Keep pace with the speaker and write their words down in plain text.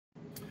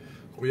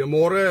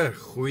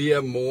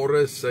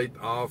Goeiemôre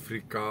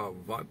Suid-Afrika,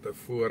 wat 'n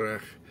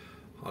voorreg.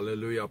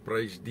 Halleluja,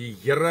 prys die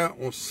Here.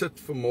 Ons sit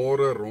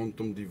vanmôre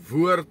rondom die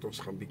woord. Ons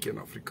gaan bietjie in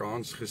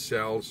Afrikaans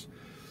gesels.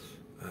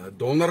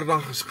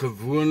 Donderdag is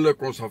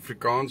gewoonlik ons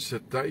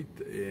Afrikaanse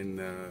tyd en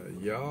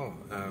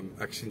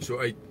ek sien so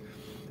uit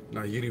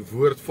na hierdie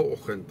woord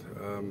vanoggend.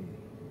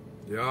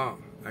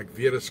 Ek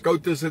weet dit is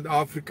koud in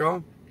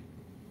Suid-Afrika.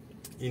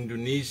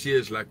 Indonesië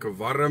is lekker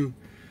warm.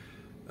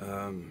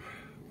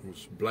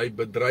 Ons bly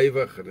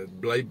bedrywig en dit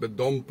bly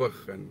bedompig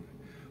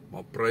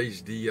maar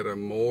prys die Here.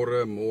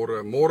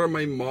 Môre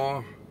my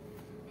ma.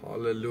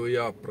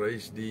 Halleluja,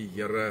 prys die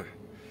Here.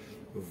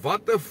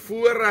 Wat 'n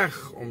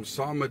voorreg om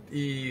saam met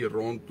u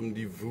rondom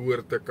die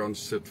woord te kan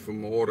sit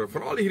vanmôre,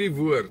 veral hierdie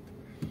woord.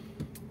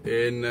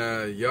 En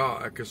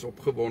ek is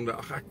opgewonde.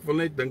 Ek wil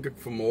net dink ek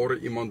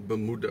vanmôre iemand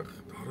bemoedig.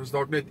 Daar is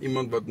dalk net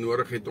iemand wat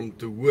nodig het om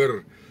te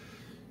hoor,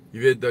 jy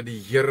weet dat die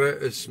Here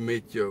is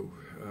met jou.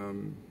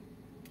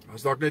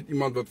 As dalk net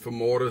iemand wat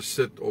vanmôre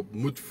sit op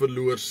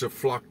moedverloorse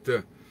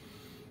vlakte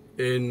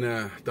en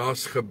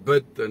daar's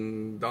gebid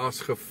en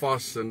daar's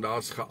gevas en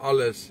daar's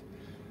alles,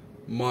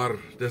 maar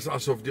dis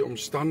asof die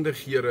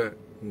omstandighede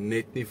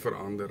net nie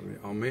verander nie.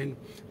 Amen.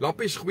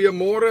 Lappies,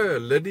 goeiemôre.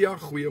 Lydia,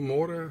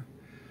 goeiemôre.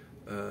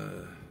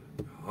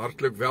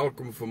 Hartlik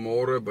welkom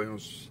vanmôre by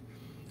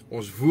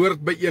ons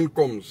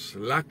woordbyeenkoms.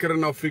 Lekker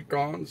in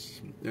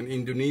Afrikaans. In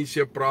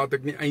Indonesië praat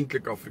ek nie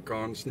eintlik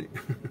Afrikaans nie.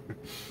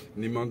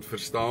 Niemand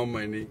verstaan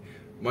my nie.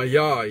 Maar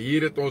ja,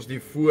 hier het ons die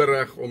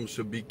voorreg om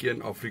so bietjie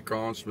in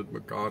Afrikaans met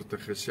mekaar te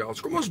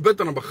gesels. Kom ons bid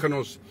en dan begin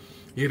ons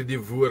hierdie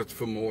woord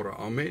vanmôre.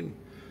 Amen.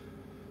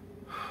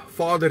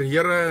 Vader,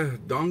 Here,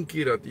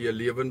 dankie dat U 'n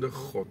lewende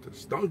God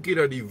is. Dankie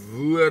dat die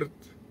woord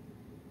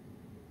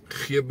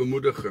gee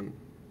bemoediging.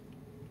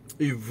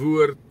 U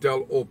woord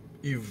tel op,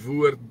 U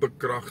woord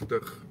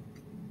bekragtig.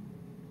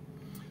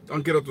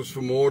 Dankie dat ons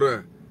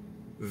vanmôre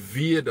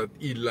weet dat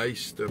U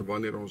luister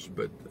wanneer ons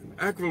bid.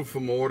 En ek wil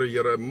vanmôre,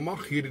 Here,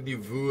 mag hierdie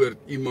woord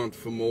iemand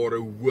vanmôre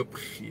hoop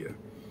gee.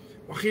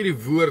 Mag hierdie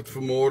woord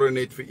vanmôre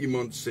net vir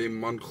iemand sê,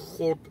 man,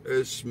 God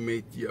is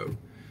met jou.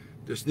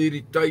 Dis nie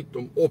die tyd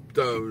om op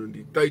te hou,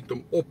 die tyd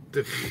om op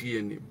te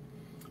gee nie.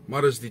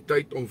 Maar is die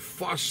tyd om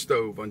vas te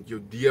hou, want jou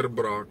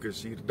deurbraak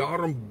is hier.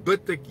 Daarom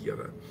bid ek,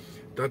 Here,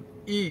 dat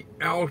U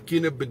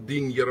elkeen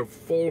bedien, Here,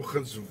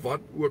 volgens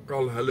wat ook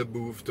al hulle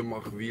behoefte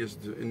mag wees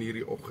in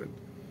hierdie oggend.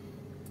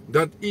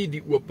 Dat U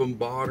die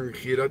openbaring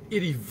gee, dat U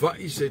die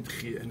wysheid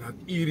gee en dat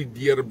U die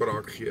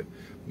deurbraak gee.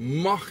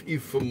 Mag U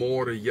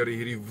vanmôre, Here,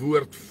 hierdie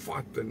woord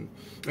vat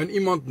en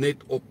iemand net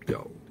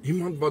optel.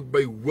 Iemand wat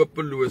by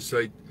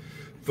hopeloosheid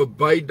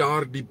verby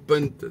daardie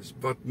punt is,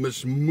 wat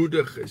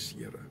mismoedig is,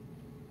 Here.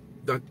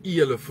 Dat U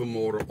hulle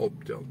vanmôre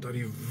optel, dat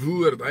die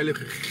woord,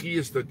 Heilige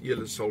Gees, dat U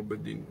hulle sal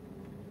bedien.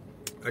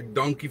 Ek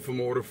dank U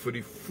vanmôre vir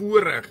die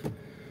voorreg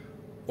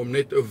om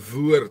net 'n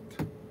woord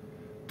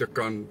te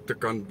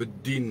kan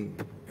bedien.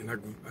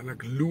 En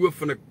ek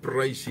loof en ek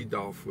prys U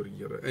daarvoor,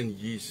 Here, in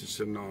Jesus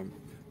se naam.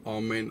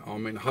 Amen,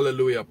 amen.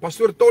 Halleluja.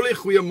 Pastoor Tolly,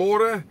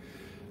 goeiemôre.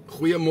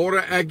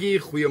 Goeiemôre Aggie,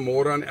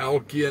 goeiemôre aan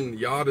elkeen.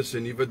 Ja, dis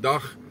 'n nuwe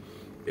dag.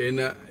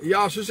 En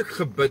soos ek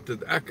gebid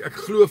het, ek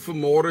glo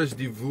vanmôre is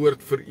die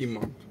woord vir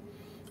iemand.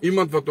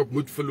 Iemand wat op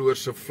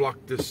moedverloorse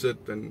vlakte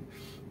sit en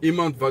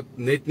iemand wat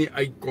net nie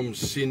uitkom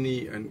sien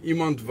nie en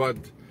iemand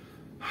wat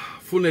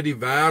voel net die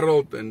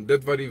wêreld en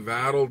dit wat die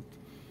wêreld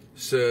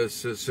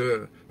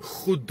se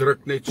goed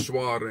druk net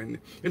swaar en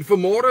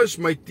vanmôre is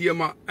my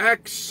tema,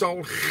 ek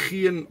sal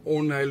geen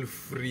onheil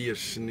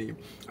vrees nie.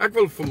 Ek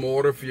wil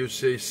vanmôre vir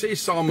jou sê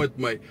saam met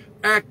my,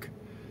 ek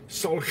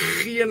sal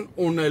geen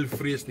onheil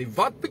vrees nie.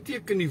 Wat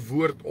beteken die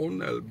woord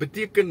onheil?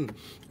 Beteken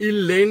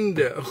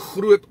ellende, 'n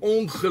groot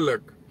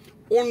ongeluk,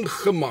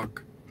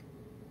 ongemak.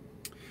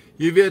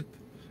 Jy weet,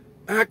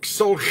 ek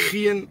sal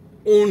geen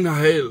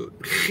onheil,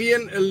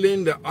 geen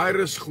ellende.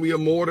 Iris,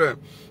 goeiemôre.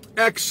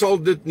 Ek sal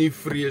dit nie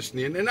vrees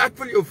nie. En ek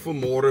wil jou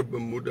vanmôre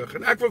bemoedig.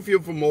 En ek wil vir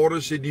jou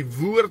vanmôre sê, die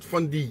woord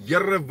van die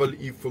Here wil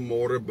u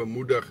vanmôre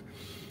bemoedig.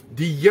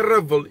 Die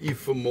Here wil u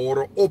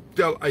vanmôre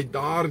optel uit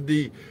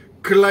daardie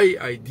klei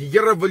uit. Die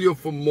Here wil jou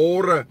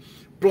vanmôre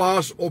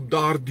plaas op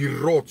daardie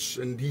rots.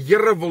 En die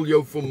Here wil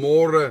jou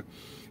vanmôre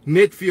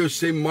net vir jou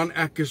sê, man,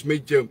 ek is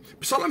met jou.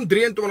 Psalm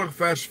 23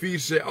 vers 4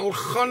 sê, al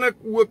gaan ek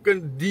ook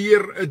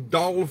deur 'n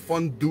dal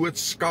van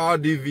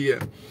doodskaduwee.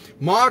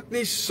 Maak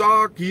nie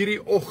saak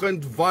hierdie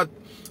oggend wat,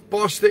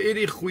 Pastor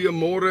Eddie,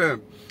 goeiemôre.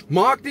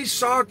 Maak nie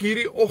saak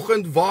hierdie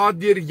oggend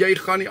waardeur jy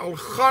gaan nie, al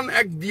gaan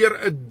ek deur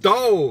 'n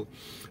dal,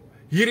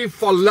 hierdie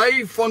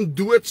vallei van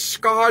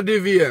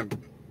doodskaduwee.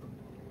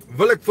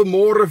 Wil ek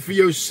vanmôre vir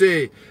jou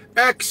sê,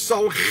 ek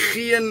sal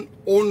geen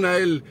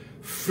onheil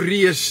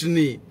vrees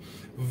nie.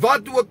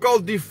 Wat ook al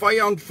die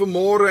vyand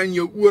vanmôre in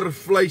jou oor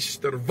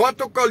fluister,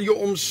 wat ook al jou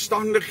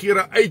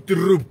omstandighede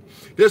uitroep,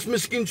 dis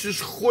miskien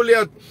soos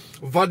Goliat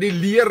wat die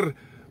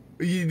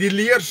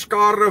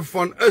leerskare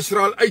van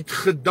Israel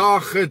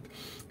uitgedaag het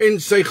en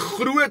sy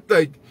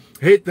grootheid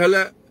het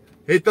hulle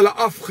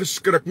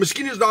afgeskrik.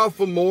 Miskien is daar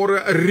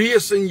vanmôre 'n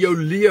reus in jou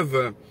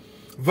lewe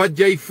wat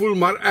jy voel,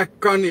 maar ek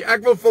kan nie.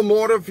 Ek wil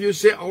vanmôre vir jou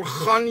sê, al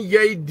gaan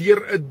jy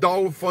deur 'n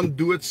dal van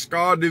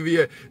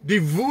doodskaduwee, die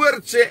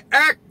woord sê,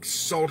 ek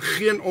sal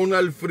geen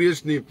onheil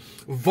vrees nie,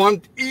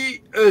 want U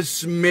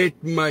is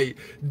met my.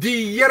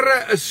 Die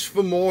Here is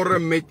vanmôre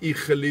met U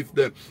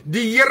geliefde.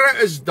 Die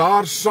Here is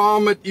daar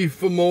saam met U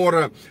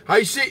vanmôre.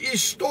 Hy sê, U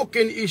stok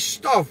en U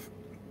staf,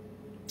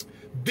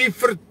 die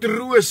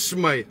vertroos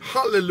my.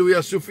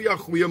 Halleluja, Sofia,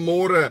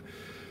 goeiemôre.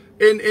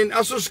 En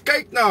as ons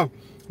kyk na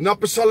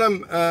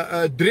Psalm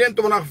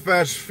 23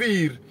 vers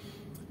 4,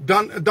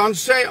 dan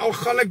sê hy, al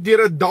gaan ek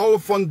deur 'n dal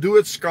van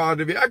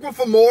doodskaduwee. Ek wil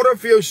vanmôre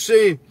vir jou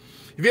sê,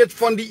 jy weet,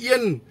 van die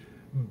een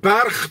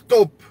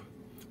bergtop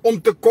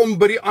om te kom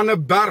by die ander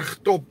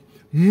bergtop,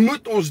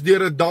 moet ons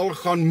deur 'n dal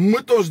gaan,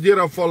 moet ons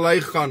deur 'n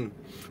vallei gaan.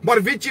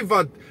 Maar weet jy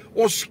wat?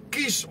 Ons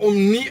kies om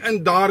nie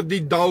in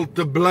daardie dal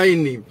te bly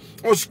nie.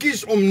 Ons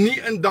kies om nie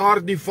in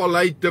daardie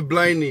vallei te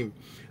bly nie.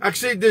 Ek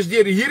sê, dis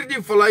deur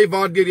hierdie vallei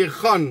waardeur jy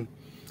gaan,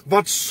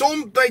 wat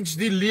soms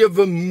die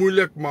lewe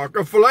moeilik maak.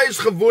 'n Vallei is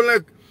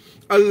gewoonlik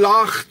 'n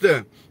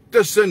laagte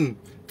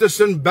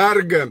tussen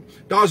berge.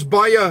 Daar's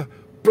baie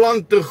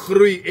plante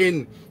groei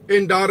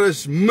en daar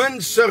is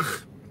min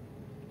sig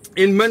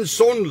en min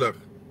sonlig.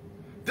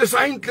 Dis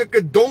eintlik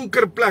 'n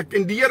donker plek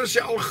en die Here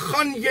sê, al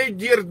gaan jy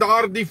deur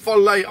daardie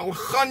vallei, al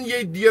gaan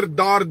jy deur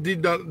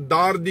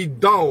daardie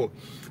dal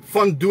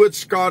van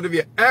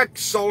doodskaduwee, ek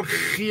sal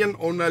geen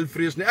onheil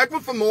vrees nie. Ek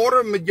wil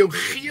vanmôre met jou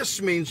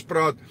geesmens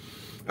praat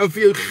en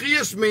vir jou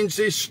geesmens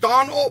sê,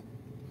 staan op,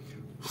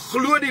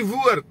 glo die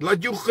woord,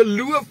 laat jou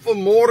geloof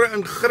vanmôre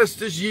in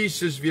Christus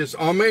Jesus wees.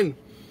 Amen.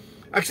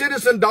 Ek sê,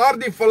 dis in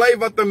daardie vallei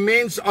wat 'n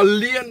mens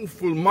alleen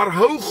voel, maar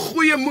hou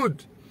goeie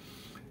moed.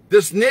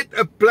 Dis net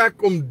 'n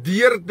plek om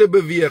deur te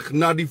beweeg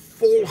na die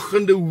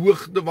volgende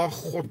hoogte waar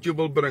God jou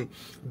wil bring.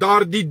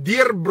 Daardie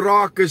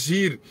deurbraak is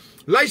hier.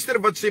 Luister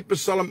wat sê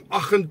Psalm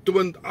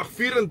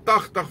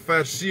 84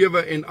 vers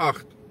 7 en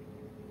 8.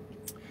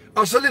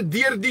 As hulle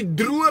deur die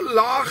droë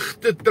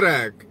laagte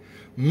trek,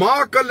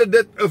 maak hulle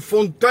dit 'n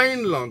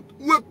fonteinland.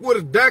 Ook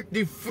oordek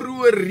die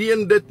vroeë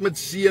reën dit met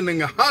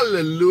seëninge.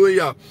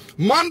 Halleluja.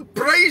 Man,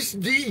 prys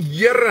die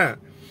Here.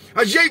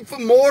 As jy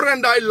vanmôre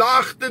in daai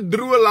laagte,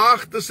 droë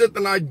laagte sit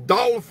in daai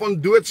dal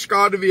van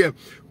doodskaduwee,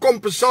 kom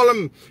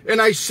Psalm en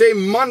hy sê,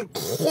 man,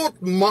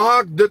 God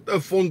maak dit 'n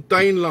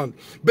fonteinland.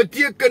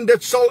 Beteken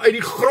dit sal uit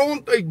die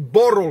grond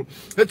uitborrel.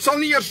 Dit sal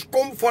nie eers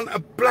kom van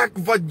 'n plek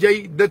wat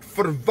jy dit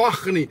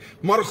verwag nie,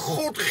 maar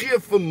God gee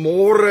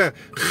vanmôre,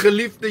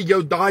 geliefde,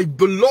 jou daai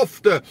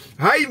belofte.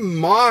 Hy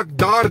maak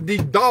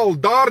daardie dal,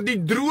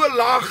 daardie droë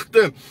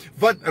laagte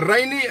wat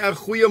ry nie 'n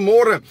goeie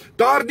môre.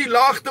 Daardie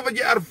laagte wat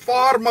jy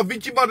ervaar, maar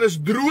weet jy wat, is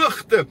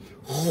droogte.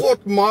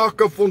 God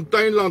maak 'n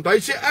fonteinland. Hy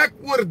sê, ek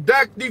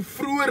oordek die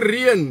vroeë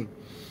reën,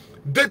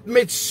 dit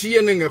met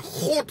seëninge.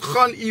 God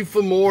gaan u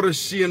vanmôre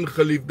seën,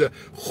 geliefde.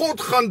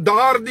 God gaan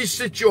daardie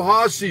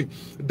situasie,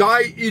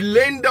 daai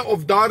ellende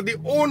of daardie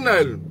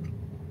onheil,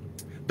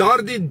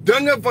 daardie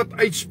dinge wat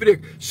uitspreek,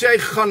 sê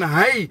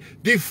hy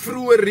die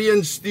vroeë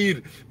reën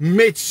stuur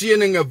met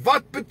seëninge.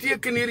 Wat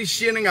beteken hierdie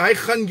seëninge? Hy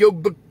gaan jou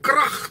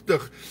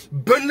bekragtig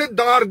binne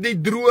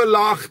daardie droë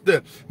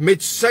laagte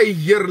met sy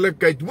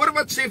heerlikheid. Hoor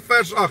wat sê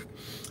vers 8.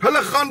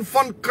 Hulle gaan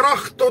van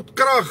krag tot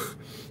krag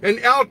en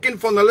elkeen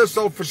van hulle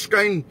sal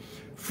verskyn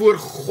voor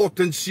God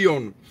in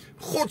Sion.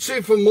 God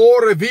sê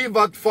vanmôre, wie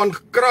wat van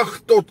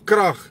krag tot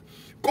krag.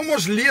 Kom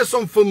ons lees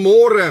hom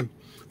vanmôre.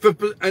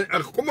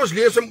 Kom ons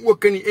lees hom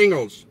ook in die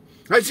Engels.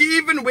 Hy sê,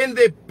 even when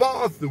their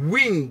path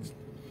winds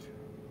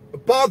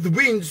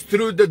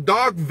through the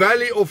dark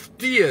valley of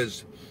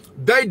tears,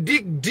 they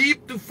dig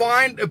deep to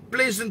find a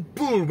pleasant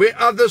pool where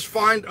others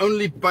find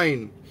only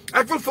pain.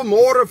 Ek wil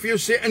vanmôre vir jou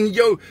sê, in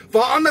jou,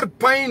 waar ander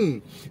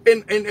pyn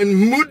en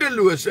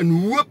moedeloos en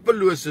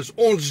hopeloos is,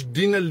 ons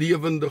dien 'n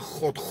lewende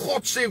God.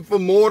 God sê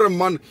vanmôre,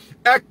 man,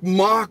 ek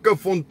maak 'n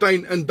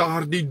fontein in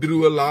daardie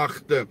droë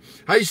laagte.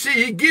 Hy sê,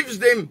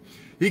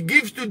 He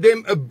gives to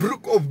them a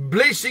brook of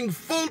blessing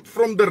filled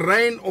from the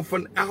rain of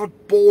an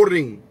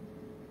outpouring.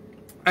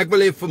 Ek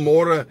wil hê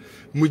vanmôre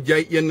moet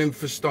jy een ding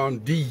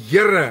verstaan. Die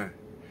Here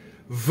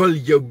wil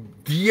jou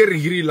deur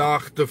hierdie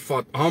laagte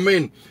vat.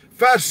 Amen.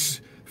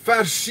 Vers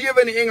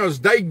 7 in die Engels.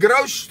 They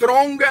grow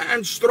stronger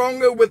and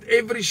stronger with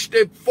every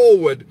step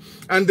forward,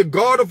 and the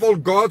God of all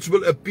gods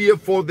will appear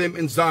for them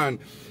in Zion.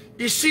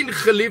 U sien,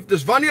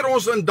 geliefdes, wanneer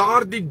ons in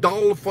daardie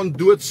dal van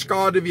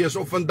doodskaduwee is,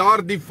 of in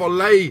daardie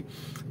vallei,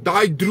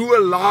 daai droë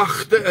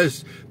laagte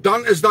is,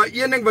 dan is daar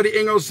een ding wat die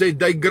Engels sê,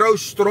 they grow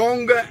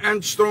stronger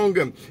and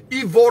stronger.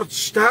 U word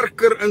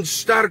sterker en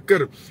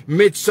sterker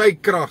met sy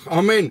krag.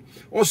 Amen.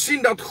 Ons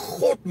sien dat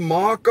God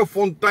maak 'n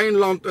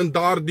fonteinland in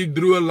daardie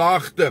droë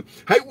laagte.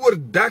 Hy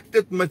oordek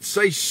dit met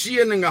sy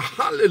seëninge.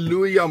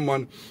 Halleluja,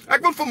 man.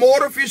 Ek wil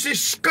vanmôre vir jou sê,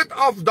 skud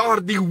af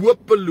daardie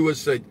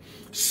hopeloosheid.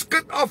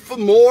 Skud af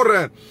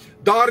vanmôre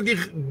daardie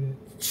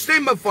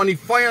stemme van die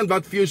vyand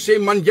wat vir jou sê,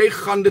 man, jy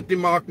gaan dit nie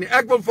maak nie.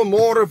 Ek wil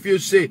vanmôre vir jou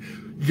sê,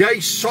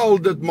 jy sal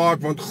dit maak,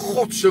 want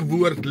God se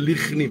woord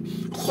lieg nie.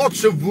 God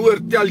se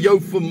woord tel jou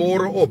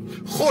vanmôre op.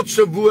 God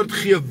se woord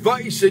gee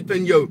wysheid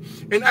in jou.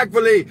 En ek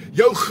wil hê,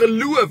 jou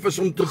geloof is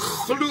om te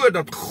glo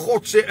dat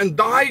God sê, in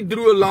daai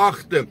droë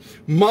laagte,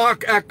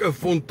 maak ek 'n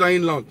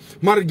fonteinland.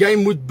 Maar jy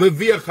moet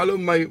beweeg. Hallo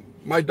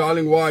my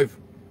darling wife.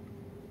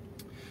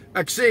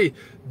 Ek sê,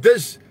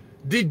 dis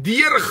die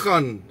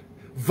deurgaan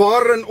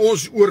waarin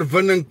ons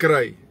oorwinning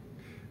kry.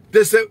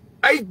 Dis 'n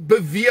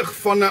uitbeweeg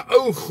van 'n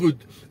ou goed,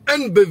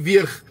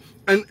 inbeweeg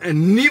in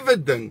 'n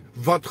nuwe ding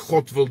wat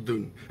God wil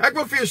doen. Ek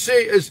wil vir jou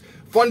sê is,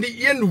 van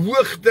die een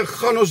hoogte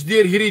gaan ons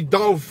deur hierdie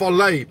dal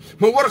vallei.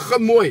 Maar hoor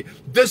gemooi,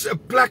 dis 'n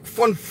plek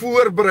van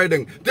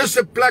voorbereiding. Dis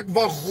 'n plek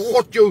waar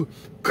God jou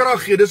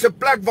krag gee. Dis 'n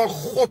plek waar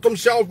God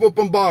homself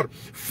openbaar,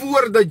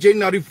 voordat jy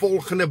na die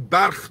volgende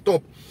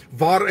bergtop,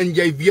 waarin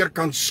jy weer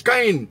kan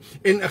skyn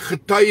en 'n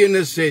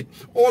getuienis het.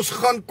 Ons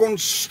gaan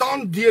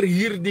konstant deur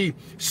hierdie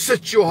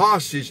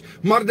situasies,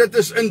 maar dit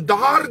is in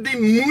daardie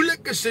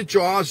moeilike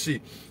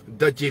situasie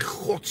dat jy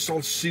God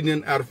sal sien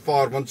en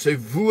ervaar, want sy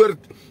woord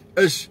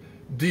is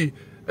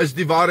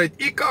die waarheid.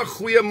 Ika,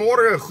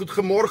 goeiemôre, goed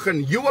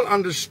gemorgen. You will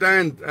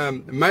understand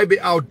maybe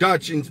our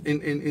Dutch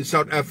in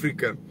South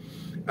Africa.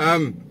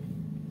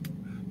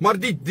 Maar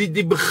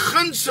die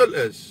beginsel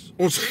is,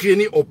 ons gee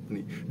nie op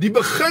nie. Die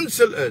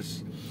beginsel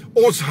is,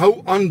 ons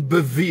hou aan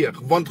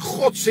beweeg, want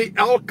God sê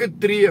elke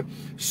tree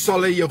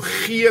sal hy jou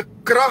gee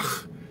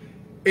krag,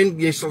 en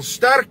jy sal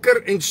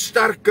sterker en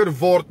sterker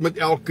word met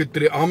elke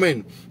tree.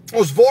 Amen.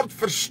 Ons word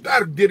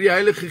versterk deur die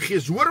Heilige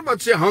Gees. Hoor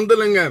wat sê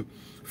Handelinge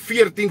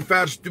 14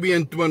 vers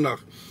 22.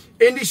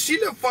 En die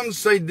siele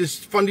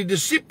van die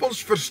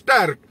disippels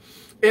versterk,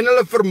 en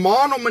hulle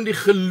vermaan om in die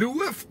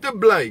geloof te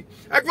bly.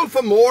 Ek wil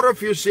vanmôre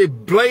vir jou sê,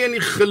 bly in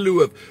die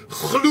geloof.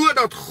 Glo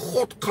dat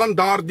God gaan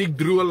daardie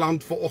droë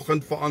land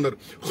vanoggend verander.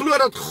 Glo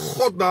dat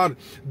God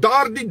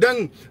daardie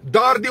ding,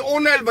 daardie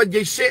onheil wat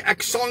jy sê,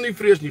 ek sal nie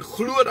vrees nie.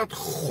 Glo dat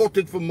God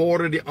het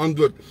vanmôre die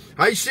antwoord.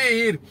 Hy sê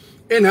hier,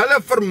 en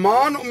hulle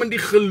vermaan om in die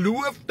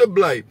geloof te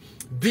bly,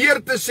 deur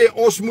te sê,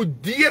 ons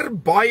moet deur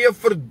baie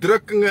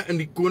verdrukkinge in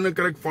die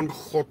koninkryk van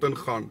God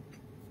ingaan.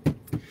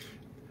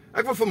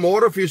 Ek wil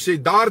vanmôre vir jou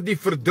sê, daardie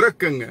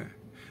verdrukkinge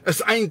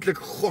is eintlik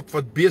God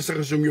wat besig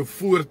is om jou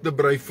voor te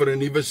berei vir 'n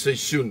nuwe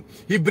seisoen.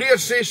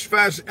 Hebreërs 6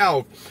 vers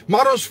 11.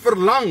 Maar ons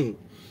verlang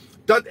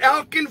dat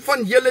elkeen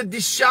van julle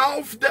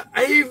dieselfde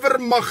ywer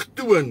mag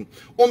toon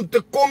om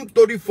te kom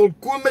tot die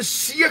volkomme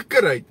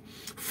sekerheid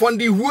van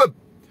die hoop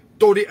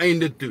tot die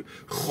einde toe.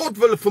 God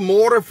wil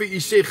vanmôre vir u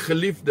sê,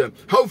 geliefde,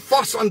 hou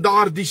vas aan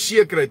daardie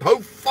sekerheid, hou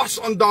vas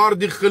aan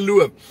daardie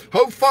geloof,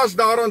 hou vas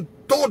daaraan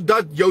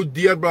totdat jou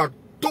deurbraak,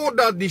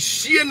 totdat die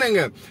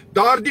seëninge,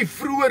 daardie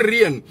vroeë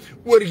reën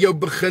oor jou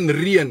begin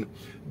reën,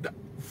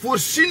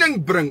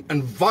 voorsiening bring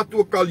in wat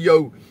ook al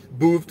jou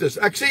behoeftes.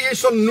 Ek sê, jy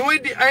sal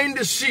nooit die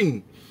einde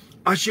sien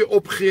as jy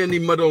opgee in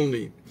die middel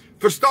nie.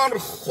 Verstaan,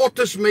 God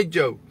is met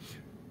jou.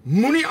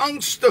 Moenie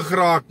angstig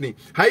raak nie.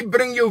 Hy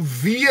bring jou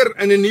weer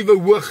in 'n nuwe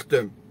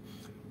hoogte.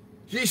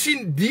 Jy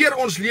sien, deur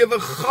ons lewe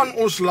gaan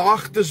ons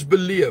laagtes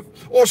beleef.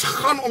 Ons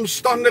gaan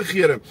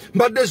omstandighede,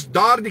 maar dis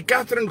daardie,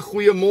 Catherine,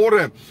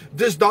 goeiemôre.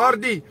 Dis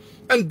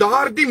in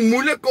daardie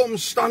moeilike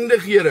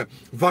omstandighede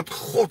wat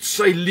God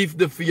sy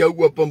liefde vir jou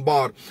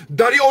openbaar.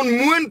 Dat die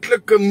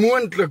onmoontlike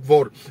moontlik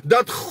word.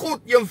 Dat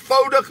God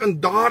eenvoudig in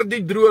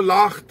daardie droë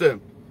laagte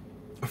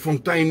 'n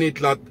fontein net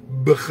laat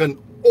begin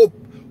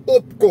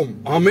opkom.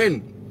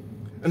 Amen.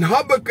 In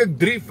Habakuk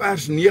 3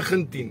 vers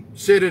 19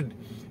 sê dit,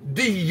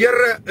 die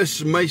Here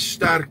is my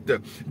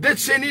sterkte. Dit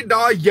sê nie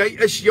daar, jy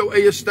is jou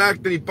eie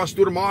sterkte nie.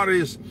 Pastoor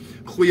Marius,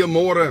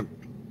 goeiemôre.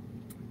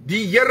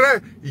 Die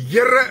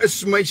Here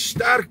is my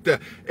sterkte,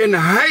 en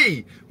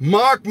hy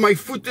maak my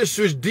voete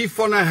soos die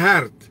van 'n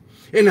hert,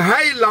 en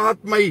hy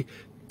laat my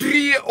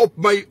tree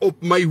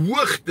op my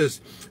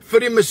hoogtes, vir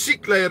die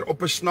musiekleier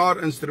op 'n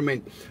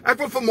snaarinstrument. Ek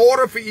wil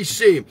vanmôre vir u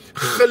sê,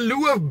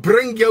 geloof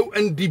bring jou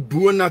in die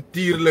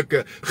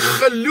bonatuurlike.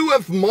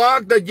 Geloof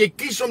maak dat jy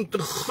kies om te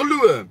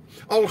glo.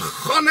 Al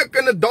gaan ek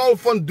in 'n dal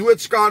van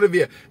doodskade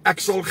weer, ek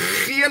sal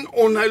geen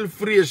onheil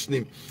vrees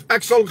nie.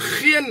 Ek sal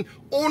geen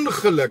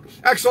ongeluk,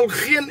 ek sal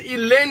geen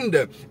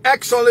ellende,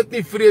 ek sal dit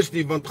nie vrees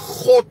nie, want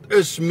God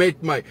is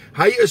met my.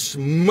 Hy is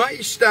my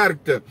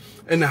sterkte,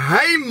 en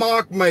hy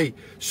maak my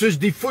soos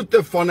die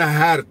voete van 'n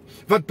hert.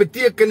 Wat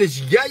beteken is,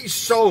 jy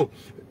sal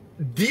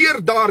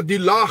deur daardie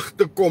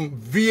laagte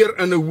kom weer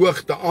in 'n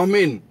hoogte.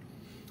 Amen.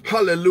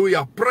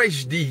 Halleluja,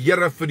 prys die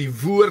Here vir die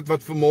woord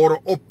wat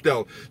vanmôre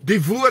optel. Die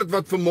woord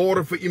wat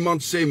vanmôre vir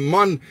iemand sê,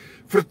 man,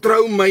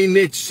 vertrou my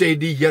net, sê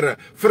die Here.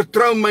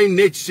 Vertrou my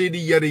net, sê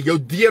die Here. Jou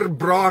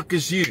deurbraak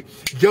is hier.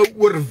 Jou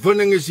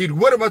oorwinning is hier.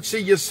 Hoor wat sê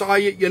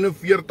Jesaja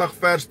 41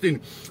 vers 10.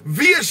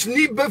 Wees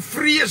nie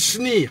bevrees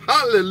nie.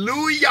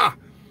 Halleluja.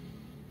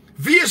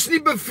 Wees nie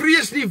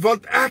bevrees nie,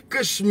 want ek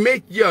is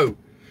met jou.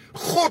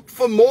 God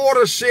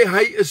vanmôre sê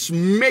hy is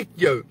met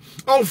jou.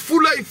 Al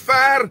voel hy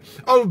ver,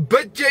 al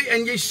bid jy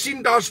en jy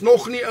sien daar's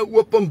nog nie 'n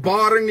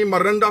openbaring nie.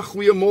 Marinda,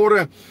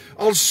 goeiemôre.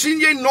 Al sien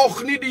jy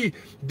nog nie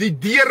die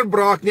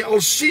deurbraak nie,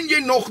 al sien jy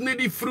nog nie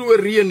die vroeë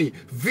reën nie,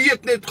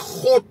 weet net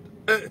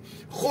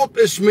God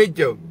is met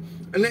jou.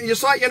 En in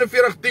Jesaja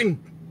 41:10,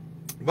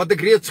 wat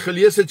ek reeds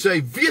gelees het, sê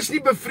hy, wees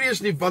nie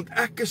bevrees nie, want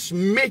ek is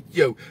met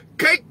jou.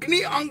 Kyk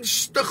nie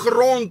angstig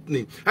rond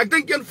nie. Ek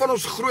dink een van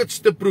ons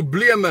grootste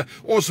probleme,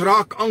 ons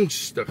raak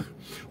angstig.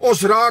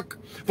 Ons raak,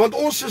 want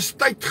ons is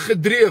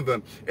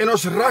tydgedrewe en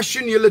ons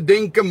rasionele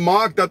denke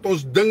maak dat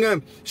ons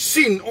dinge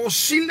sien.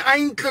 Ons sien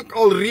eintlik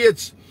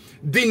alreeds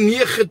die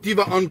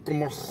negatiewe aankom,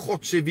 maar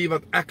God sê, wie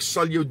wat, ek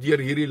sal jou deur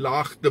hierdie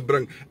laagte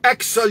bring.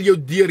 Ek sal jou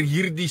deur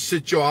hierdie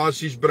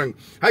situasies bring.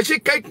 Hy sê,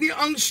 kyk nie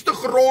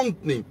angstig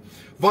rond nie,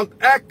 want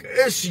ek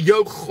is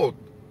jou God.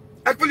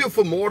 Ek wil jou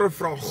vanmôre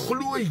vra,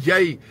 glo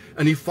jy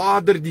in die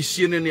Vader, die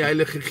Seun en die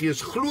Heilige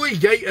Gees? Glo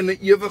jy in 'n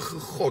ewige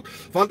God?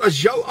 Want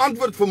as jou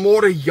antwoord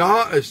vanmôre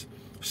ja is,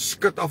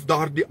 skud af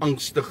daardie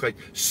angstigheid,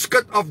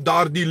 skud af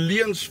daardie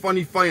leuns van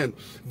die vyand,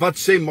 wat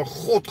sê, maar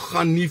God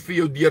gaan nie vir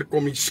jou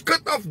deurkom nie.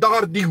 Skud af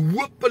daardie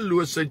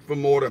hopeloosheid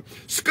vanmôre,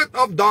 skud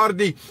af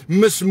daardie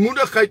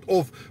mismoedigheid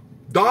of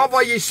daar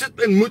waar jy sit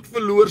in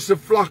moedverloorse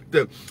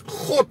vlakte.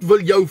 God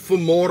wil jou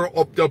vanmôre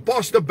optel.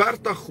 Pastor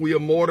Bertha,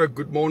 goeiemôre,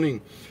 good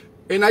morning.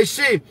 En hy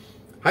sê,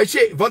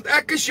 want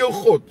ek is jou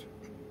God.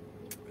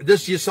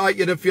 Dis Jesaja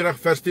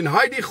 41:10.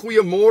 Hy die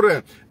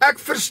goeiemôre, ek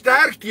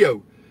versterk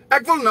jou.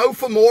 Ek wil nou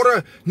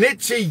vanmôre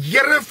net sê,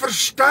 Here,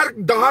 versterk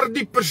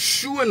daardie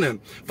persone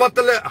wat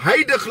hulle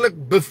heiliglik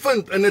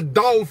bevind in 'n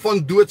dal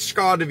van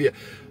doodskaduwee.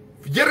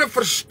 Here,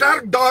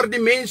 versterk daardie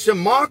mense,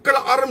 maak hulle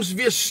arms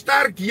weer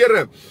sterk,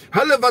 Here.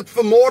 Hulle wat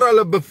vanmôre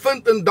hulle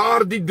bevind in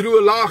daardie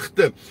droë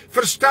laagte.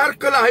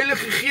 Versterk hulle,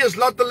 Heilige Gees,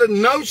 laat hulle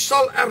nou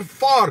sal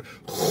ervaar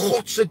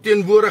God se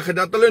teenwoordigheid,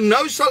 dat hulle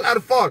nou sal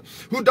ervaar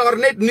hoe daar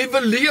net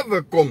nuwe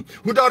lewe kom,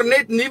 hoe daar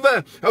net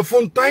nuwe 'n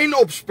fontein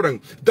opspring,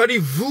 dat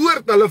die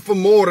woord hulle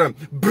vanmôre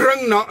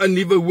bring na 'n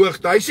nuwe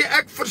hoogte. Hy sê,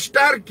 ek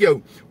versterk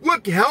jou,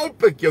 ook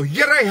help ek jou.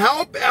 Here,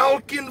 help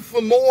elkeen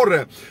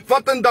vanmôre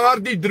wat in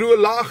daardie droë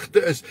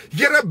laagte is.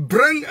 Here,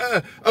 bring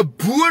 'n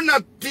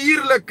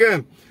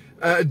bonatuurlike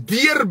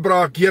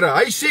deurbraak, Here.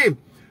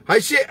 Hy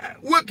sê,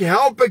 ook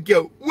help ek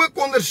jou, ook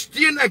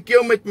ondersteun ek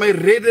jou met my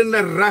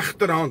reddende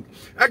regterhand.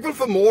 Ek wil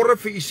vanmôre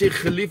vir u sê,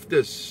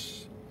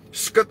 geliefdes,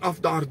 skud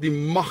af daardie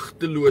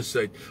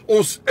magteloosheid.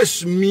 Ons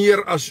is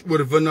meer as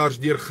oorwinnaars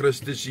deur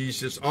Christus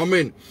Jesus.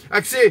 Amen.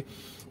 Ek sê,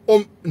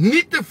 om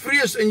nie te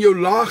vrees in jou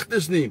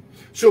laagtes nie.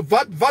 So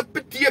wat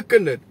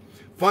beteken dit?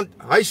 Want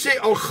hy sê,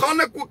 al gaan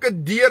ek ook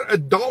deur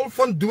 'n dal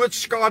van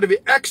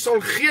doodskaduwee, ek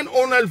sal geen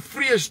onheil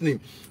vrees nie,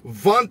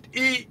 want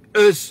u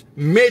is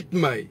met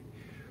my.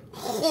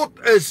 God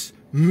is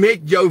met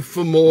jou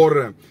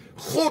vanmôre.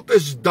 God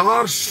is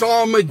daar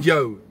saam met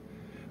jou.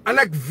 En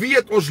ek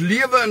weet, ons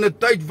lewe in 'n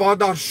tyd waar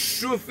daar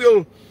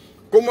soveel,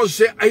 kom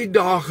ons sê,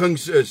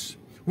 uitdagings is.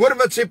 Hoor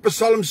wat sê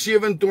Psalm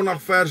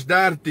 27 vers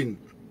 13.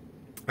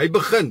 Hy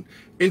begin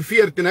en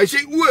 14. Hy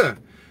sê, o,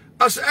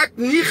 as ek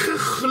nie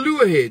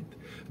geglo het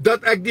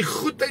dat ek die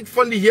goedheid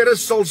van die Here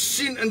sal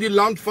sien in die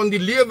land van die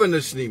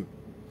lewendes nie.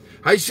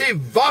 Hy sê,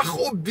 wag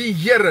op die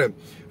Here.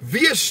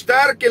 Wees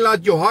sterk en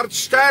laat jou hart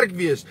sterk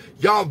wees.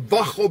 Ja,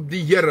 wag op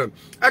die Here.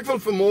 Ek wil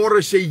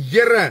vanmôre sê,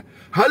 Here,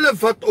 hulle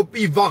wat op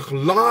u wag,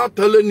 laat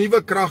hulle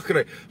nuwe krag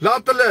kry.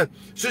 Laat hulle,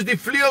 soos die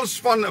vleuels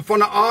van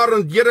 'n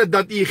arend, Here,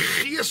 dat u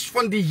gees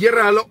van die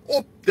Here hulle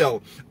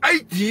optel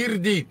uit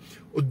hierdie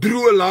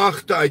droë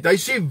laagte uit. Hy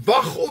sê,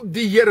 wag op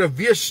die Here,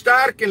 wees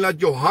sterk en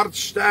laat jou hart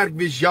sterk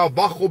wees. Ja,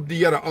 wag op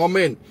die Here.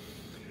 Amen.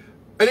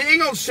 In die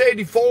Engels sê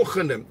die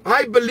volgende,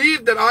 I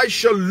believe that I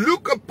shall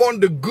look upon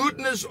the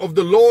goodness of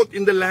the Lord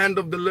in the land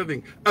of the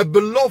living. 'n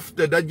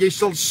belofte dat jy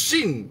sal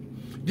sien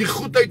die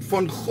goedheid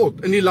van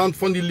God in die land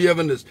van die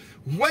lewendes.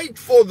 Wait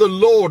for the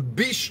Lord,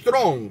 be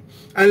strong,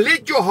 and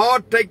let your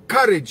heart take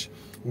courage.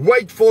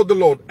 Wait for the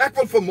Lord. Ek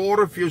wil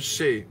vanmôre vir jou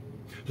sê,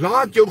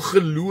 laat jou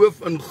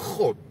geloof in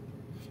God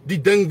die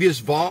ding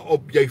wees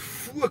waarop jy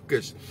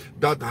fokus,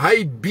 dat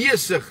hy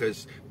besig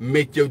is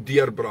met jou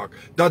deurbraak.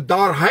 Dat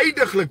daar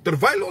heiliglik,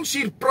 terwyl ons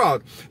hier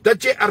praat,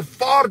 dat jy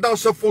ervaar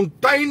daar's 'n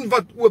fontein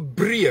wat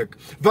oopbreek,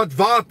 wat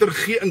water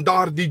gee in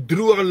daardie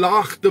droë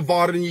laagte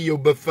waarin jy jou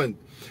bevind.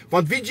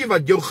 Want weet jy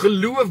wat, jou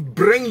geloof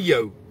bring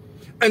jou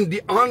in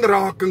die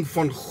aanraking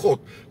van God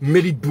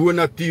met die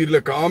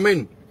bonatuurlike.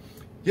 Amen.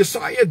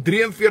 Jesaja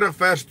 43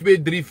 vers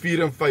 2, 3,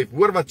 4 en 5.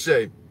 Hoor wat sê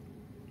hy.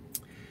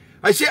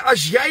 Hy sê,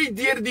 as jy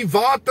deur die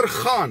water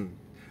gaan,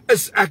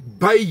 is ek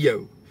by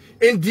jou.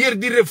 En deur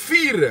die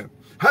riviere,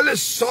 hulle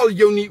sal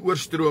jou nie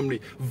oorstroom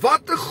nie.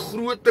 Wat 'n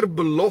groter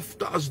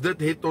belofte as dit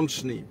het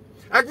ons nie.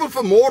 Ek wil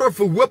vanmôre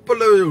vir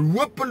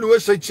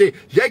hopeloosheid sê,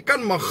 jy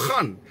kan maar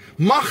gaan.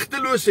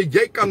 Magteloosheid,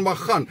 jy kan maar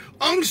gaan.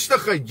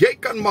 Angstigheid, jy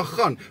kan maar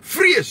gaan.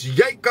 Vrees,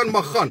 jy kan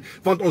maar gaan.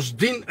 Want ons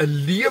dien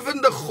 'n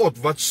lewende God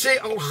wat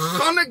sê, al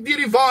gaan ek deur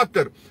die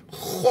water,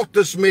 God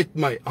is met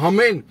my.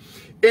 Amen.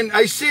 En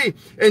hy sê,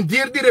 en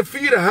deur die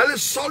riviere, hulle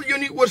sal jou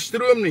nie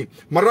oorstroom nie.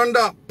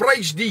 Miranda,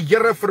 prys die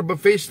Here vir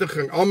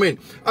bevestiging. Amen.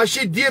 As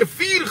jy deur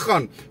vuur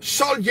gaan,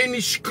 sal jy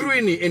nie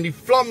skroei nie en die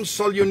vlam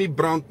sal jou nie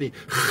brand nie.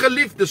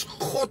 Geliefdes,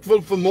 God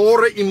wil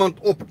vanmôre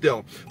iemand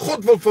optel.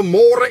 God wil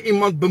vanmôre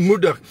iemand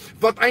bemoedig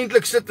wat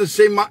eintlik sit en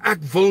sê, maar ek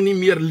wil nie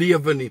meer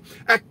lewe nie.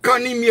 Ek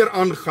kan nie meer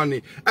aangaan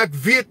nie. Ek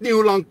weet nie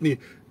hoe lank nie.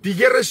 Die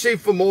Here sê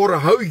vanmôre,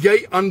 hou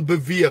jy aan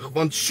beweeg,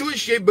 want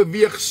soos jy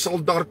beweeg sal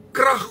daar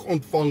krag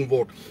ontvang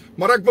word.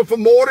 Maar ek wil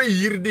vanmôre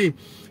hierdie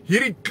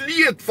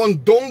kleed van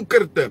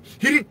donkerte,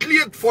 hierdie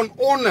kleed van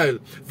onheil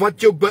wat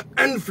jou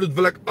beïnvloed,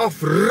 wil ek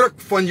afruk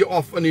van jou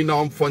af in die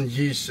naam van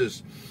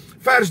Jesus.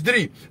 Vers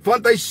 3,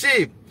 want hy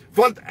sê,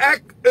 want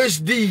ek is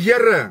die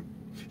Here,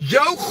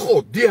 jou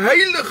God, die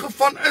Heilige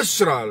van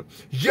Israel,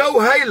 jou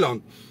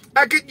heiland.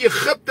 Ek het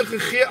Egipte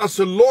gegee as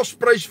 'n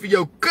losprys vir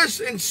jou, Kus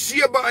en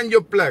Seba aan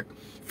jou plek.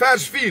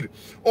 Vers 4,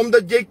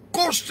 omdat jy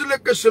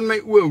kostelik is in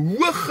my oë,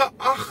 hoog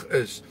geag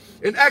is,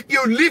 en ek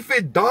jou lief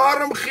het,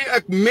 daarom gee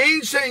ek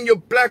mense in jou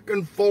plek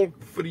en volk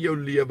vir jou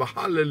lewe.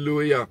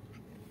 Halleluja.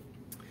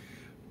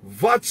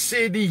 Wat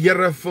sê die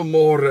Here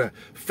vanmôre?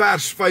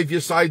 Vers 5,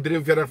 Jesaja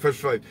 43 vers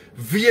 5.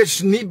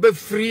 Wees nie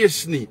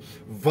bevrees nie,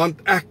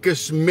 want ek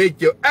is met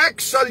jou.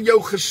 Ek sal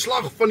jou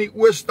geslag van die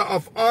ooste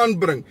af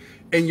aanbring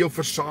en jou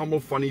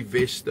versamel van die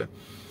weste.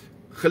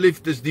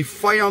 Geliefdes, die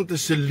vyand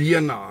is 'n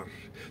leienaar.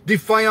 Die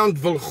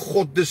vyand wil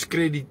God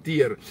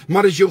diskrediteer,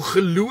 maar as jou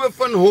geloof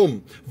in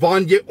hom,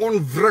 waarin jy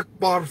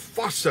onwrikbaar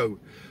vashou,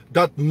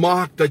 dat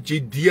maak dat jy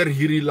deur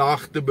hierdie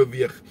laagte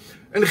beweeg.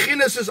 In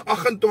Genesis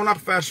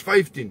 28 vers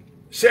 15,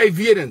 sê hy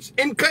weer eens,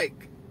 en kyk,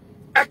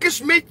 ek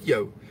is met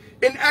jou,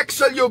 en ek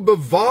sal jou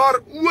bewaar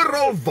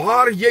oral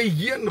waar jy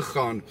heen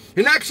gaan,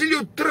 en ek sal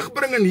jou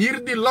terugbring in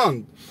hierdie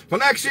land,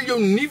 want ek sal jou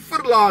nie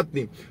verlaat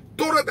nie,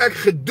 totdat ek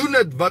gedoen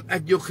het wat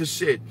ek jou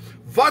gesê het.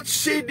 Wat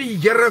sê die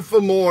Here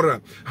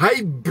vanmôre?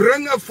 Hy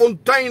bring 'n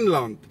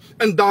fonteinland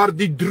in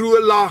daardie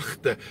droë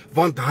laagte,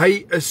 want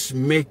hy is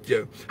met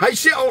jou. Hy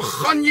sê, al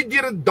gaan jy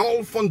deur 'n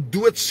dal van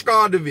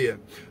doodskaduwee,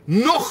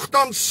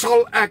 nogtans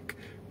sal ek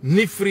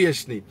nie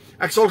vrees nie.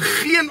 Ek sal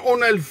geen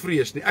onheil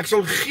vrees nie. Ek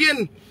sal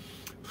geen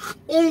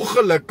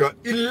ongelukke,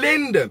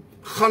 ellende,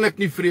 gaan ek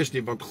nie vrees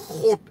nie, want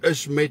God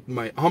is met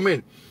my.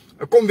 Amen.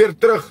 Ek kom weer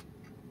terug.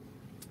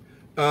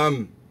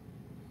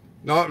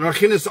 Na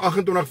Genesis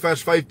 28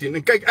 vers 15,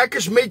 en kyk, ek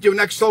is met jou, en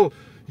ek sal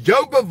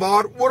jou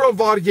bewaar oral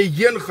waar jy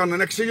heen gaan,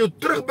 en ek sal jou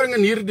terugbring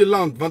in hierdie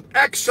land, want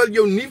ek sal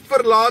jou nie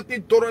verlaat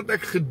nie, totdat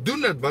ek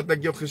gedoen het wat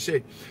ek jou gesê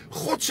het.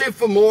 God sê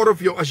vanmôre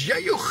vir jou, as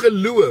jy jou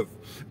geloof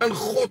in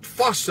God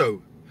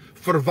vashou,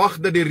 verwag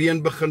dat die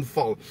reën begin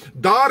val.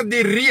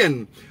 Daardie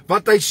reën,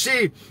 wat hy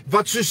sê,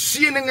 wat so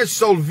seëninge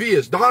sal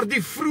wees,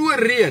 daardie vroeë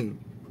reën.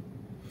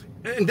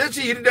 En dit is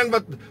hierdie ding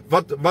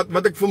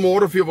wat ek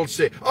vanmôre vir jou wil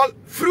sê. Al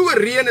vroeë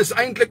reën is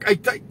eintlik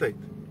uit tyd.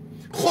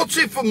 God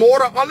sê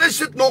vanmôre, al is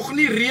dit nog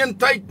nie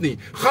reentyd nie,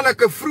 gaan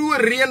ek 'n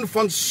vroeë reën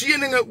van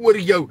seëninge oor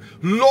jou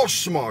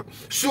losmaak,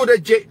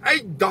 sodat jy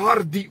uit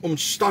daardie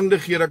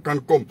omstandighede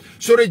kan kom,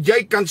 sodat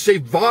jy kan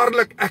sê,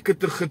 waarlik ek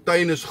het 'n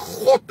getuienis,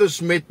 God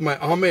is met my.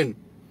 Amen.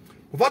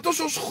 Wat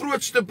is ons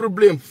grootste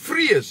probleem?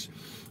 Vrees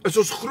is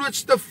ons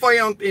grootste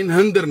vyand en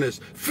hindernis.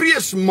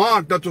 Vrees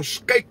maak dat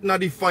ons kyk na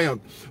die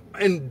vyand.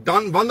 En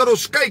dan, wanneer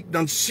ons kyk,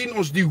 dan sien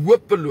ons die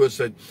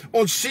hopeloosheid.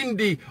 Ons sien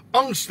die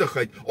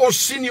angstigheid.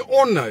 Ons sien die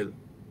onheil.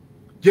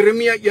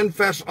 Jeremia 1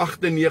 vers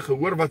 8 en 9,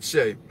 hoor wat sê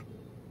hy.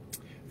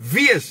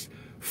 Wees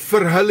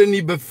vir hulle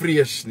nie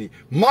bevrees nie.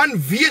 Man,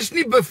 wees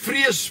nie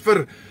bevrees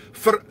vir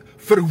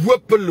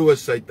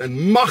hopeloosheid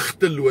en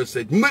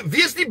magteloosheid.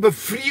 Wees nie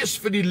bevrees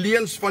vir die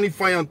leuns van die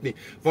vyand nie,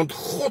 want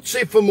God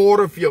sê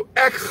vanmôre vir jou,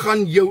 ek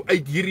gaan jou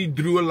uit hierdie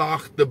droë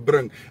laagte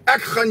bring.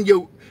 Ek gaan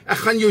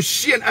jou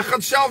seën, ek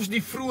gaan selfs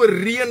die vroeë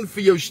reën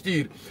vir jou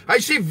stuur. Hy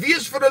sê,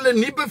 wees vir hulle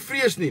nie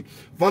bevrees nie,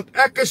 want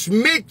ek is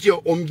met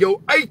jou om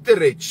jou uit te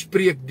red,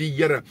 spreek die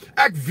Here.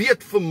 Ek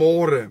weet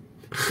vanmôre,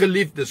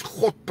 geliefdes,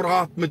 God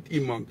praat met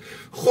iemand.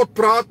 God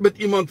praat met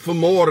iemand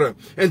vanmôre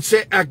en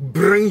sê, ek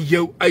bring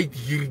jou uit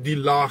hierdie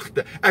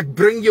laagte. Ek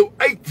bring jou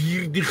uit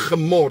hierdie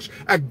gemors.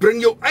 Ek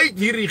bring jou uit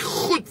hierdie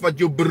goed wat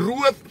jou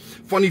beroof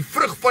van die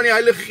vrug van die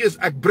Heilige Gees.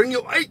 Ek bring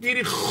jou uit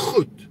hierdie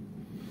goed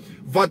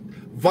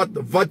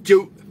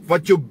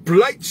wat jou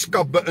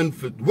blydskap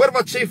beïnvloed. Hoor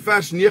wat sê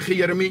vers 9,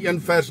 Jeremia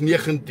 1 vers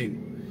 19.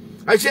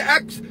 Hy sê,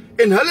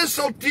 en hulle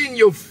sal teen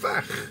jou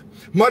veg,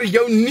 maar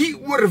jou nie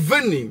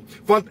oorwin nie,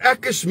 want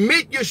ek is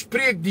met jou,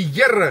 spreek die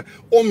Here,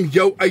 om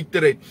jou uit te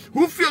red.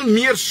 Hoeveel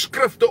meer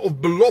skrifte of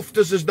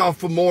beloftes is daar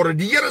vanmôre?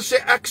 Die Here sê,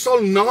 ek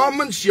sal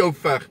namens jou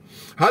veg.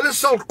 Hulle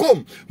sal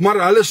kom, maar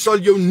hulle sal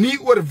jou nie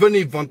oorwin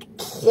nie, want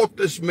God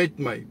is met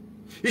my.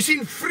 Jy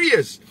sien,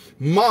 vrees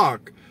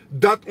maak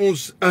dat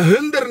ons 'n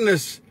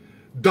hindernis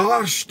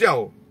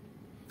daarstel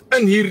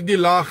in hierdie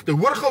laagte.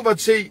 Hoor gou wat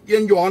sê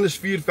 1 Johannes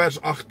 4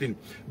 vers 18.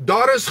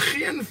 Daar is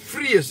geen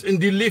vrees in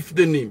die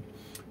liefde nie,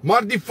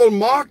 maar die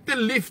volmaakte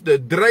liefde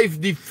dryf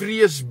die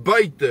vrees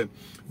buite,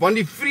 want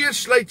die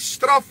vrees sluit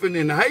straf in,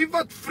 en hy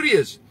wat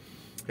vrees,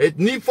 het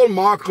nie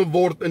volmaak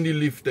geword in die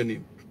liefde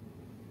nie.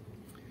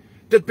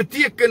 Dit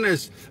beteken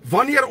is,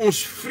 wanneer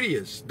ons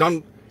vrees,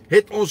 dan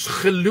het ons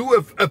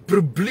geloof 'n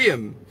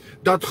probleem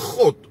dat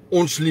God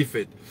ons lief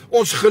het.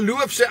 Ons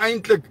geloof sê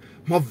eintlik,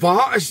 maar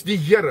waar is die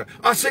Here?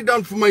 As hy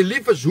dan vir my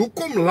lief is,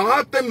 hoekom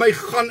laat hy my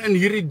gaan in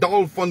hierdie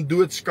dal van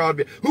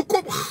doodskade?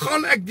 Hoekom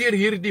gaan ek deur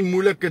hierdie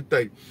moeilike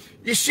tyd?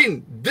 Jy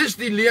sien, dis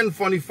die leuen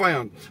van die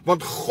vyand,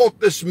 want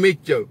God is met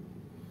jou.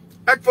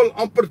 Ek wil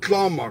amper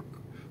klaarmaak.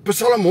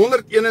 Psalm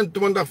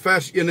 121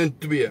 vers 1 en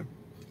 2.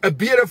 'n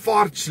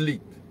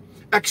bedevaartslied.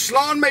 Ek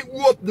slaan my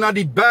oë op na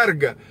die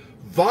berge.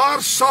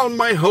 Waar sal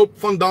my hulp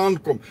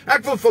vandaan kom?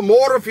 Ek wil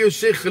vanmôre vir jou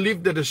sê,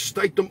 geliefde, dis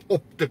tyd om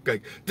op te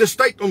kyk. Dis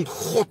tyd om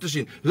God te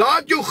sien.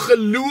 Laat jou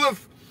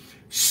geloof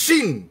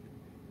sien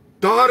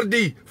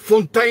daardie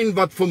fontein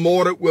wat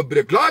vanmôre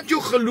oopbreek. Laat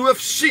jou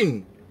geloof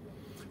sien.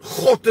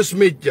 God is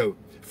met jou.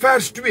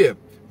 Vers 2.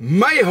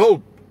 My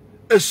hulp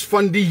is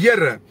van die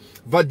Here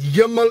wat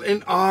hemel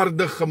en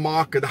aarde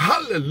gemaak het.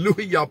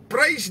 Halleluja,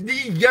 prys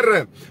die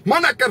Here.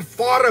 Man, ek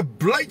ervaar 'n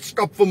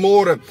blydskap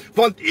vanmôre,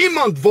 want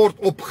iemand word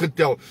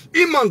opgetel.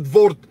 Iemand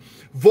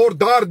word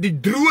daar die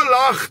droë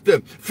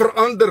laagte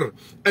verander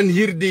in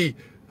hierdie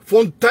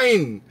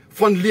fontein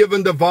van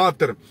lewende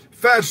water.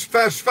 Vers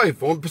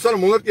 5,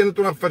 Psalm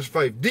 121 vers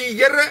 5. Die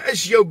Here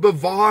is jou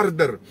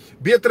bewaarder.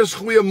 Beter is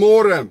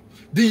goeiemôre.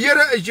 Die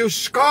Here is jou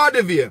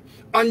skaduwee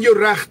aan jou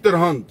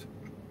regterhand.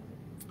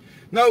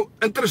 Nou,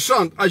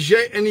 interessant, as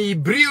jy in die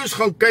Hebreëus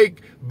gaan kyk,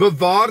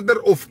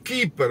 bewaarder of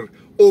keeper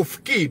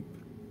of keep,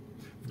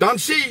 dan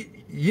sê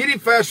hierdie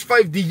vers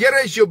 5, die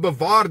Here is jou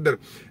bewaarder.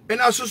 En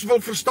as ons wil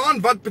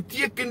verstaan wat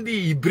beteken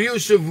die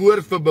Hebreëse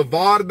woord vir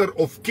bewaarder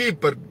of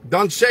keeper,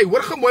 dan sê hy,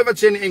 hoor gemooi wat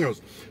sê in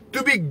Engels,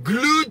 to be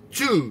glued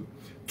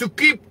to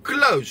keep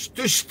close,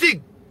 to stick,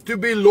 to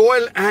be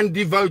loyal and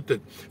devoted.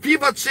 Wie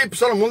wat sê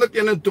Psalm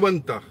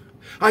 121?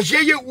 As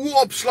jy jou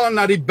oë opslaan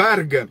na die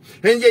berge,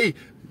 en jy,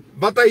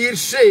 wat hy hier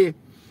sê,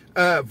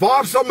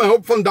 waar sal my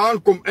hulp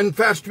vandaan kom? In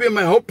vers 2,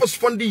 my hulp is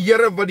van die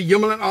Here wat die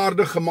hemel en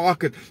aarde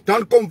gemaak het.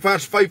 Dan kom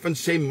vers 5 en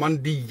sê,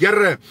 man, die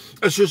Here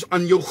is soos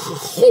aan jou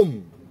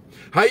gegom.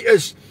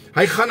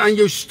 Hy gaan aan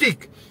jou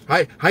stiek.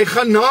 Hy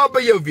gaan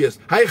naby jou wees.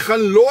 Hy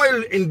gaan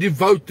loyal en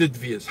devoted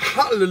wees.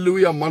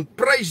 Halleluja, man,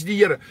 prys die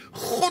Here.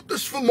 God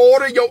is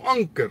vanmôre jou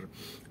anker.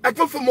 Ek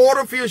wil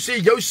vanmôre vir jou sê,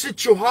 jou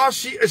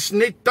situasie is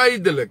net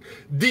tydelik.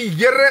 Die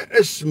Here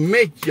is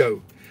met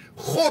jou.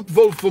 God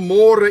wil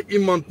vanmôre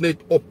iemand net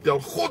optel.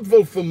 God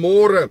wil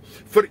vanmôre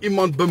vir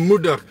iemand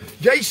bemoedig.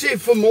 Jy sê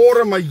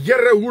vanmôre, maar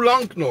Here, hoe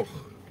lank nog?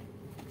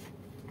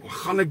 Al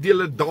gaan ek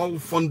deur 'n dal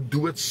van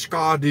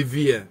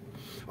doodskade,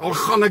 al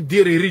gaan ek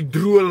deur hierdie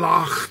droë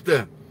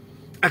laagte,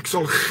 ek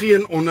sal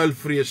geen onheil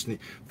vrees nie,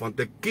 want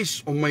ek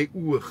kies om my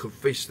oë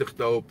gefestig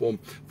te hou op hom,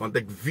 want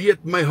ek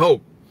weet my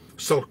hulp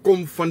sal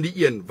kom van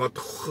die een wat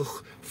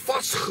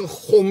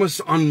vasgegom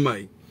is aan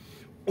my,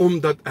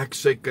 omdat ek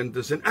sy kind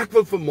is. En ek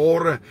wil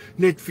vanmôre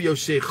net vir jou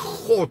sê,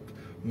 God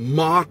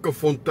maak 'n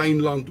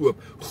fonteinland oop.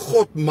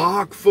 God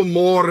maak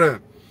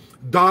vanmôre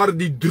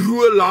daardie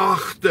droë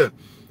laagte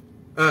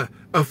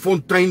 'n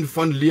fontein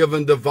van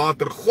lewende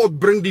water. God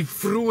bring die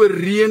vroeë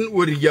reën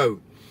oor jou,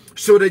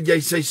 sodat jy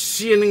sy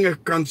seëninge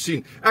kan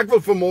sien. Ek wil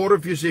vanmôre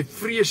vir jou sê,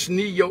 vrees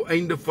nie jou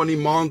einde van die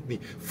maand nie.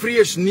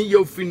 Vrees nie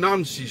jou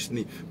finansies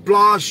nie.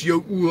 Plaas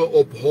jou oë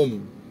op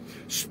hom.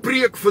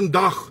 Spreek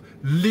vandag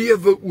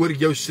lewe oor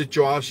jou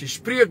situasie.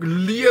 Spreek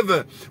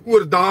lewe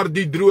oor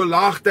daardie droë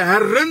laagte.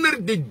 Herinner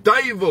die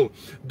duiwel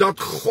dat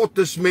God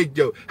is met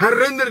jou.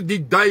 Herinner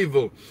die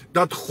duiwel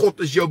dat God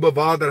is jou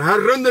bewaarder.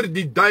 Herinner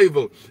die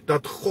duiwel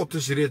dat God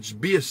is reeds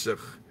besig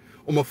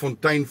om 'n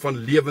fontein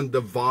van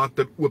lewende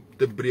water oop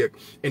te breek.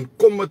 En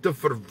kom met 'n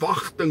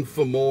verwagting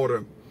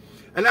vanmôre.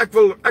 En ek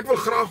wil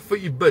graag vir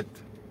u bid.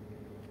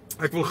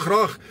 Ek wil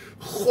graag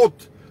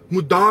God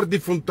moet daardie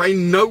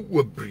fontein nou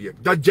oopbreek,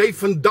 dat jy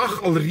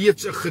vandag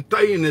alreeds 'n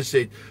getuienis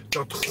het,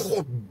 dat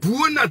God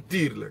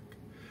bonatuurlik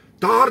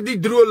daardie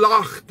droë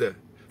laagte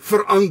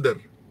verander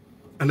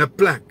in 'n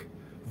plek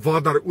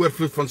waar daar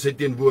oorvloed van sy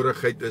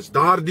teenwoordigheid is,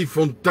 daardie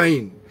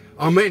fontein.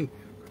 Amen.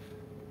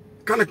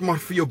 Kan ek maar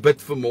vir jou bid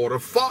vanmôre?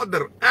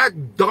 Vader, ek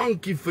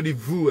dank U vir die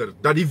woord,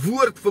 dat die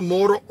woord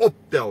vanmôre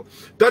optel,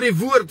 dat die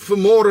woord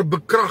vanmôre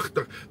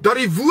bekragtig, dat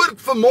die woord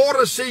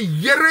vanmôre sê,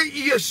 Here,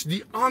 U is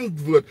die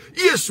antwoord,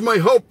 U is my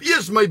hulp, U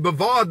is my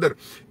bewaarder,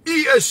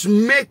 U is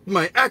met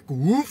my, ek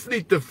hoef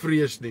nie te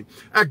vrees nie.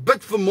 Ek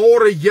bid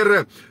vanmôre,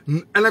 Here,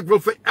 en ek wil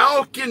vir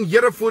elkeen,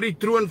 Here, voor die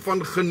troon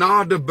van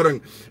genade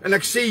bring, en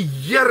ek sê,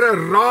 Here,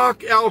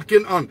 raak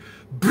elkeen aan,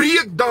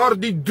 breek daar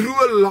die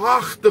droë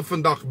laagte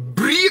vandag,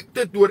 breek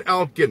dit oor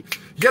elkeen.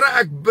 Here,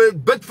 ek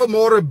bid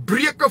vanmôre,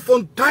 breek 'n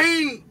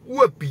fontein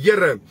oop,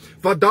 Here,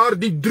 wat daar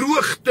die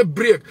droogte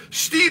breek.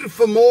 Stuur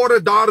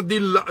vanmôre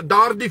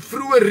daardie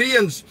vroeë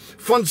reëns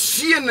van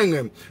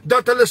seëninge,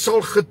 dat hulle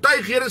sal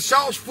getuig, Here,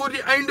 selfs voor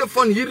die einde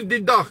van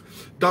hierdie dag,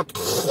 dat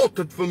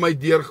God het vir my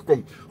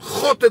deurgekom.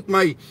 God het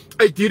my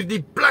uit hierdie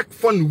plek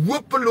van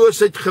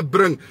hopeloosheid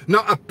gebring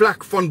na 'n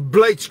plek van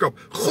blydskap.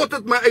 God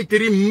het my uit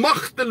hierdie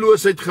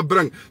magteloosheid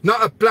gebring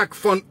na 'n plek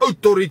van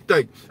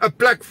autoriteit, 'n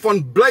plek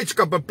van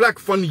blydskap, 'n plek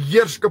van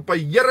heerskappy.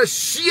 Here,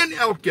 seën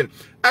elkeen.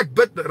 Ek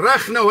bid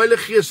reg nou,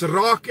 Heilige Gees,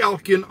 raak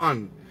elkeen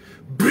aan.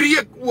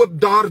 Breek oop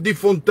daardie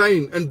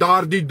fontein in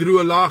daardie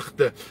droë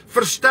laagte.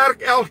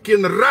 Versterk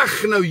elkeen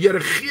reg nou, Here,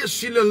 gees,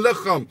 siel en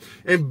liggaam,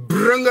 en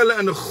bring hulle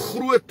in 'n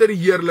groter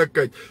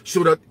heerlikheid,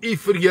 sodat U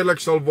verheerlik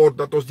sal word,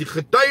 dat ons die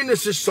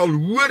getuienisse sal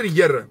hoor,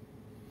 Here.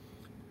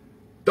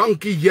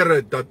 Dankie,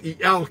 Here, dat U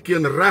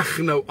elkeen reg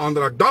nou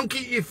aanraak.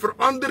 Dankie, U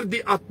verander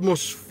die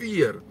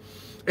atmosfeer,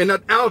 en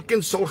dat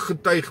elkeen sal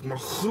getuig, maar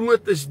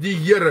groot is die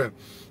Here.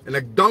 En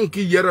ek dank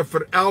U, Here,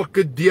 vir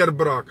elke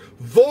deurbraak.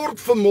 Word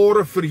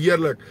vanmôre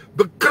verheerlik.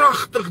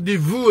 Bekragtig die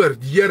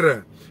woord,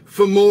 Here,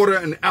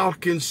 vanmôre in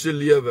elkeen se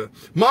lewe.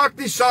 Maak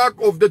nie saak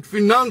of dit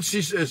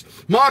finansies is,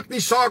 maak nie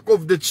saak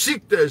of dit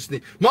siekte is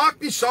nie, maak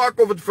nie saak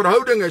of dit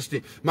verhouding is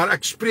nie, maar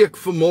ek spreek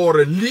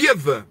vanmôre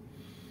lewe.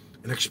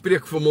 En ek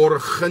spreek vanmôre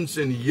guns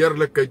en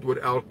heerlikheid oor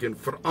elkeen.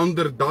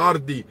 Verander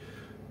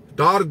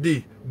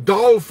daardie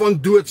dal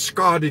van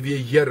doodskade weer,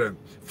 Here.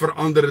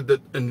 Verander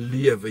dit in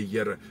lewe,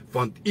 Here,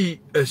 want U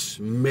is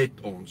met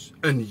ons.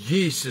 In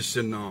Jesus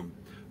se naam.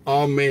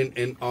 Amen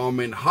en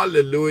amen.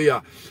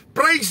 Halleluja.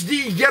 Prys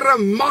die Here,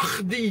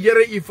 mag die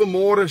Here U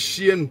vanmôre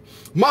seën.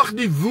 Mag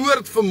die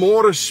woord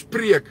vanmôre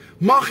spreek.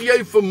 Mag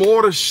jy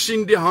vanmôre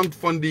sien die hand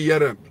van die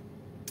Here.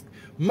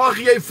 Mag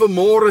jy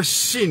vanmôre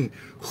sien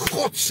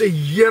God se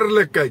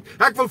heerlikheid.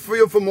 Ek wil vir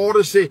jou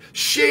vanmôre sê,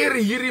 share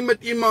hierdie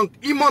met iemand.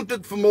 Iemand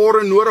het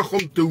vanmôre nodig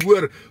om te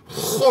hoor,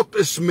 God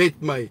is met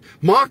my.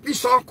 Maak nie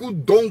saak hoe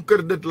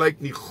donker dit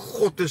lyk nie,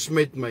 God is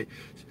met my.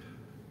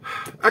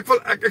 Ek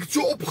het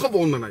so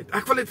opgewondenheid.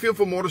 Ek wil net vir jou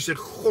vanmôre sê,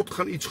 God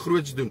gaan iets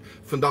groots doen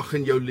vandag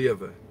in jou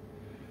lewe.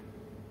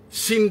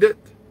 Sien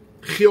dit,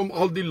 gee hom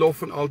al die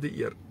lof en al die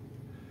eer.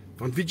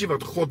 Want weet jy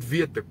wat, God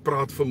weet, ek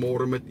praat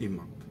vanmôre met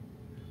iemand.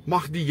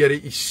 Mag die Here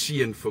U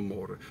seën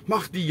vanmôre.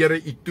 Mag die Here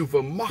U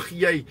toeval. Mag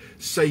jy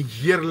sy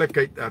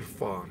heerlikheid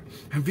ervaar.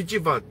 En weet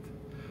jy wat?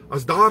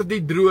 As daardie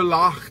droë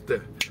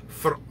laagte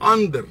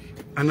verander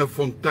in 'n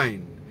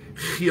fontein,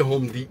 gee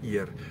hom die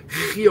eer.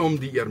 Gee hom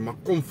die eer, maar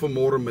kom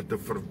vanmôre met 'n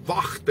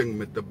verwagting,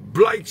 met 'n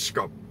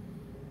blydskap,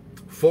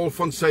 vol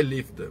van sy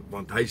liefde,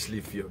 want hy's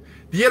lief vir jou.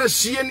 Die Here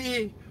seën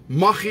U.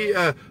 Mag U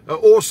 'n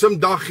awesome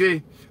dag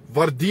hê.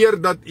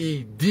 Waardeer dat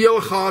U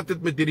deel gehad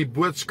het met hierdie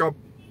boodskap.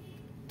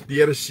 Die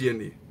Here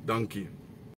seën U. Dankie.